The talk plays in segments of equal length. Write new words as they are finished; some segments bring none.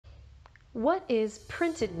What is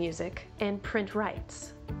printed music and print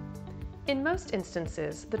rights? In most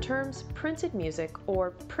instances, the terms printed music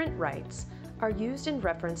or print rights are used in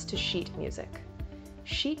reference to sheet music.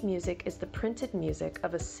 Sheet music is the printed music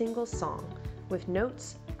of a single song with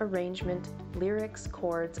notes, arrangement, lyrics,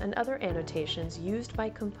 chords, and other annotations used by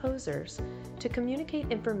composers to communicate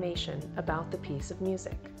information about the piece of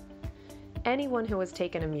music. Anyone who has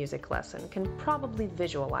taken a music lesson can probably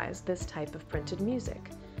visualize this type of printed music.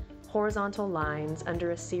 Horizontal lines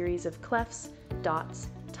under a series of clefs, dots,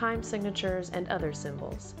 time signatures, and other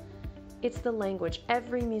symbols. It's the language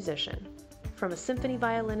every musician, from a symphony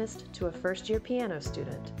violinist to a first-year piano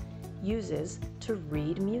student, uses to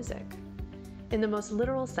read music. In the most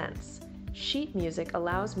literal sense, sheet music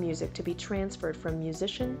allows music to be transferred from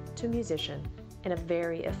musician to musician in a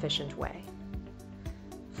very efficient way.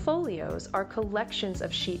 Folios are collections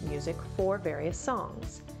of sheet music for various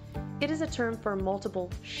songs. It is a term for multiple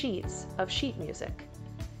sheets of sheet music.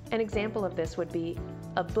 An example of this would be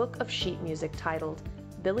a book of sheet music titled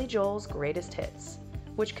Billy Joel's Greatest Hits,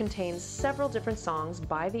 which contains several different songs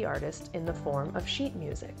by the artist in the form of sheet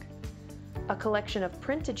music. A collection of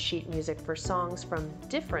printed sheet music for songs from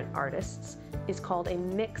different artists is called a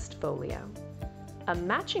mixed folio. A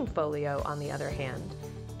matching folio, on the other hand,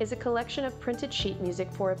 is a collection of printed sheet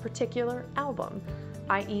music for a particular album,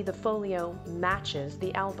 i.e. the folio matches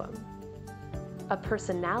the album. A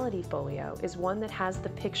personality folio is one that has the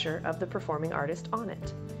picture of the performing artist on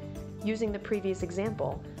it. Using the previous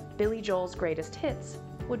example, Billy Joel's Greatest Hits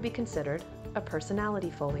would be considered a personality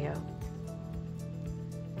folio.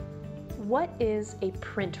 What is a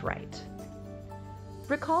print right?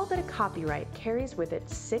 Recall that a copyright carries with it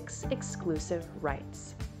 6 exclusive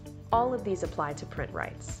rights. All of these apply to print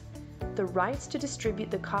rights. The rights to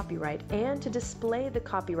distribute the copyright and to display the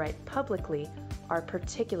copyright publicly are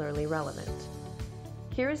particularly relevant.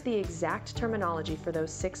 Here is the exact terminology for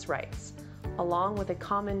those 6 rights, along with a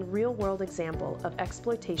common real-world example of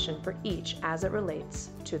exploitation for each as it relates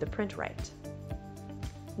to the print right.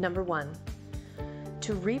 Number 1.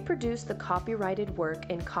 To reproduce the copyrighted work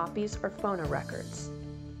in copies or phonorecords.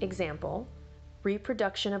 Example,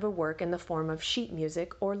 reproduction of a work in the form of sheet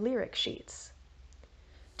music or lyric sheets.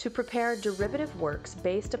 To prepare derivative works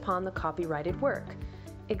based upon the copyrighted work.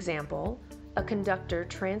 Example, a conductor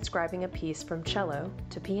transcribing a piece from cello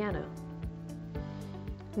to piano.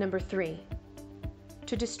 Number 3.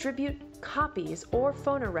 To distribute copies or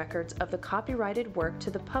phonorecords of the copyrighted work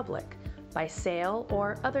to the public by sale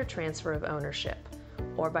or other transfer of ownership,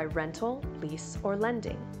 or by rental, lease, or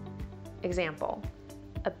lending. Example,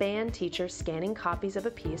 a band teacher scanning copies of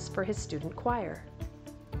a piece for his student choir.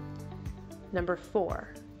 Number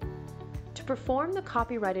 4. To perform the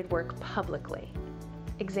copyrighted work publicly.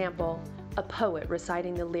 Example, a poet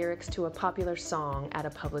reciting the lyrics to a popular song at a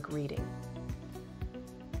public reading.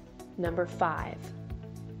 Number 5.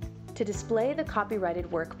 To display the copyrighted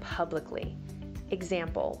work publicly.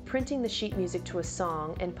 Example, printing the sheet music to a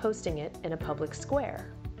song and posting it in a public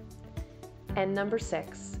square. And number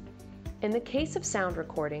 6. In the case of sound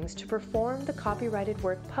recordings, to perform the copyrighted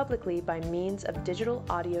work publicly by means of digital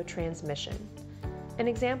audio transmission. An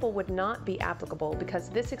example would not be applicable because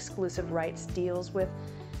this exclusive rights deals with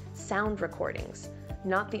sound recordings,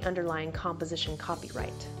 not the underlying composition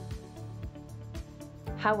copyright.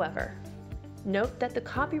 However, note that the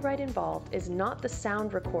copyright involved is not the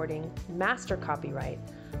sound recording master copyright,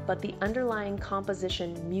 but the underlying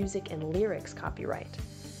composition, music, and lyrics copyright.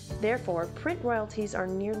 Therefore, print royalties are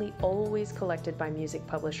nearly always collected by music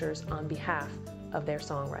publishers on behalf of their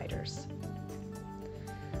songwriters.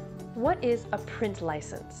 What is a print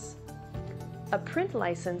license? A print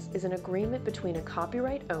license is an agreement between a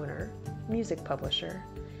copyright owner, music publisher,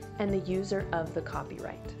 and the user of the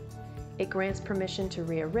copyright. It grants permission to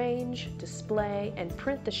rearrange, display, and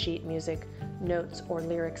print the sheet music, notes, or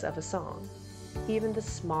lyrics of a song. Even the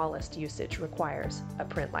smallest usage requires a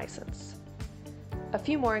print license. A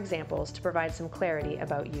few more examples to provide some clarity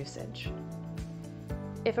about usage.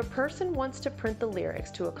 If a person wants to print the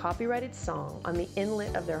lyrics to a copyrighted song on the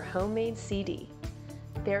inlet of their homemade CD,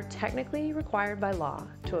 they are technically required by law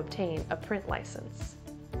to obtain a print license.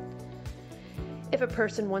 If a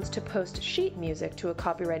person wants to post sheet music to a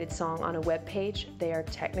copyrighted song on a web page, they are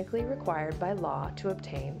technically required by law to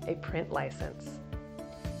obtain a print license.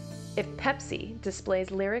 If Pepsi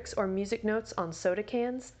displays lyrics or music notes on soda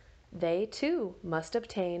cans, they too must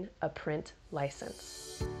obtain a print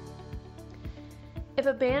license. If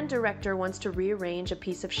a band director wants to rearrange a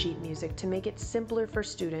piece of sheet music to make it simpler for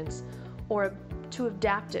students or to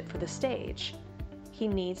adapt it for the stage, he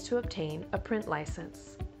needs to obtain a print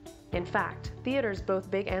license. In fact, theaters both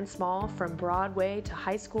big and small, from Broadway to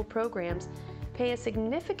high school programs, pay a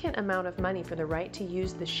significant amount of money for the right to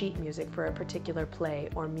use the sheet music for a particular play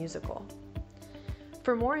or musical.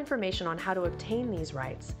 For more information on how to obtain these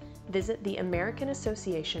rights, visit the American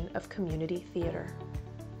Association of Community Theater.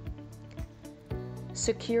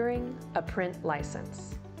 Securing a print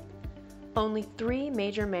license. Only 3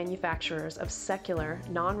 major manufacturers of secular,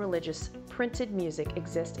 non-religious printed music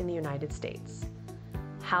exist in the United States: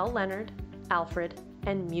 Leonard, Alfred,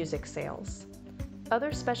 and Music Sales.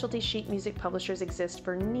 Other specialty sheet music publishers exist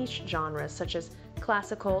for niche genres such as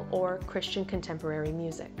classical or Christian contemporary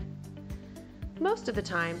music. Most of the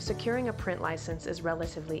time, securing a print license is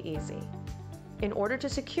relatively easy. In order to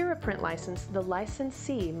secure a print license, the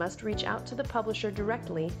licensee must reach out to the publisher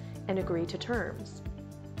directly and agree to terms.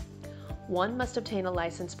 One must obtain a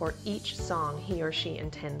license for each song he or she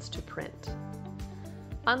intends to print.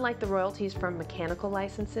 Unlike the royalties from mechanical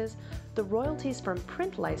licenses, the royalties from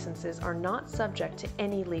print licenses are not subject to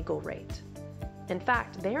any legal rate. In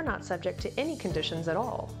fact, they are not subject to any conditions at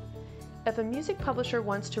all. If a music publisher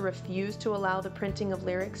wants to refuse to allow the printing of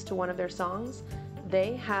lyrics to one of their songs,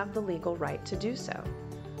 they have the legal right to do so.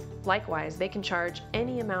 Likewise, they can charge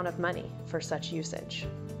any amount of money for such usage.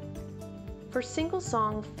 For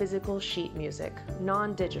single-song physical sheet music,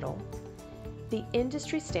 non-digital, the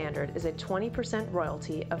industry standard is a 20%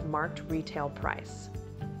 royalty of marked retail price.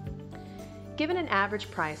 Given an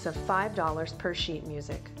average price of $5 per sheet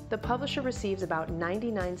music, the publisher receives about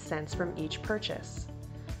 99 cents from each purchase.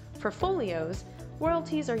 For folios,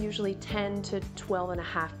 royalties are usually 10 to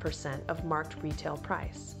 12.5% of marked retail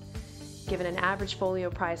price. Given an average folio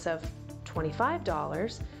price of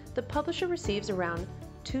 $25, the publisher receives around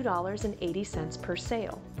 $2.80 per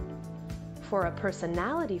sale. For a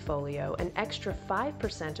personality folio, an extra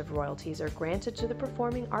 5% of royalties are granted to the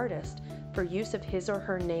performing artist for use of his or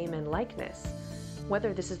her name and likeness,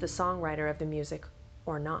 whether this is the songwriter of the music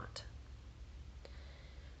or not.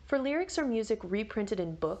 For lyrics or music reprinted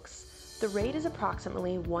in books, the rate is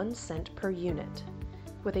approximately 1 cent per unit,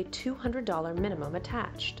 with a $200 minimum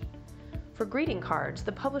attached. For greeting cards,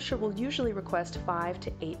 the publisher will usually request 5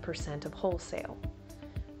 to 8% of wholesale.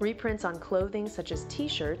 Reprints on clothing such as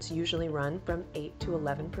t-shirts usually run from 8 to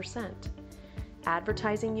 11%.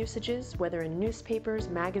 Advertising usages, whether in newspapers,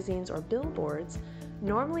 magazines, or billboards,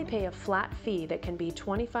 normally pay a flat fee that can be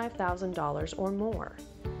 $25,000 or more.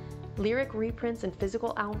 Lyric reprints and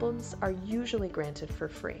physical albums are usually granted for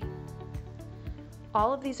free.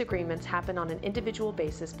 All of these agreements happen on an individual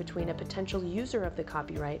basis between a potential user of the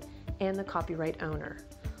copyright and the copyright owner.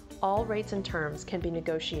 All rates and terms can be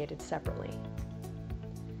negotiated separately.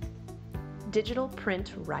 Digital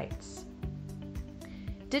print rights.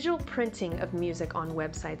 Digital printing of music on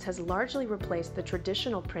websites has largely replaced the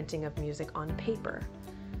traditional printing of music on paper.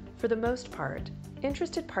 For the most part,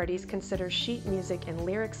 interested parties consider sheet music and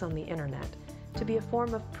lyrics on the internet to be a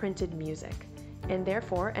form of printed music, and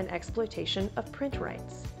therefore an exploitation of print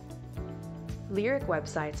rights. Lyric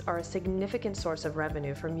websites are a significant source of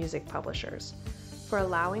revenue for music publishers. For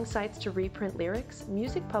allowing sites to reprint lyrics,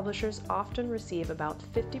 music publishers often receive about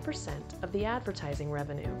 50% of the advertising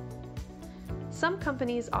revenue. Some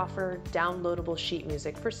companies offer downloadable sheet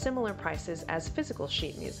music for similar prices as physical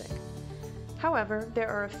sheet music. However, there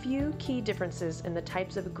are a few key differences in the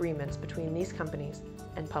types of agreements between these companies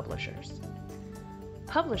and publishers.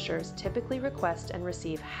 Publishers typically request and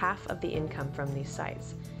receive half of the income from these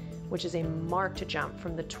sites, which is a marked jump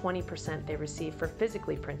from the 20% they receive for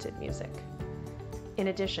physically printed music. In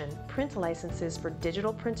addition, print licenses for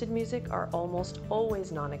digital printed music are almost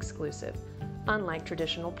always non-exclusive, unlike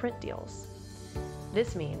traditional print deals.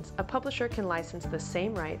 This means a publisher can license the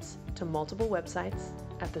same rights to multiple websites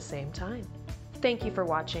at the same time. Thank you for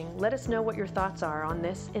watching. Let us know what your thoughts are on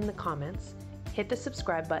this in the comments. Hit the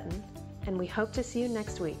subscribe button, and we hope to see you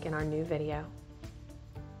next week in our new video.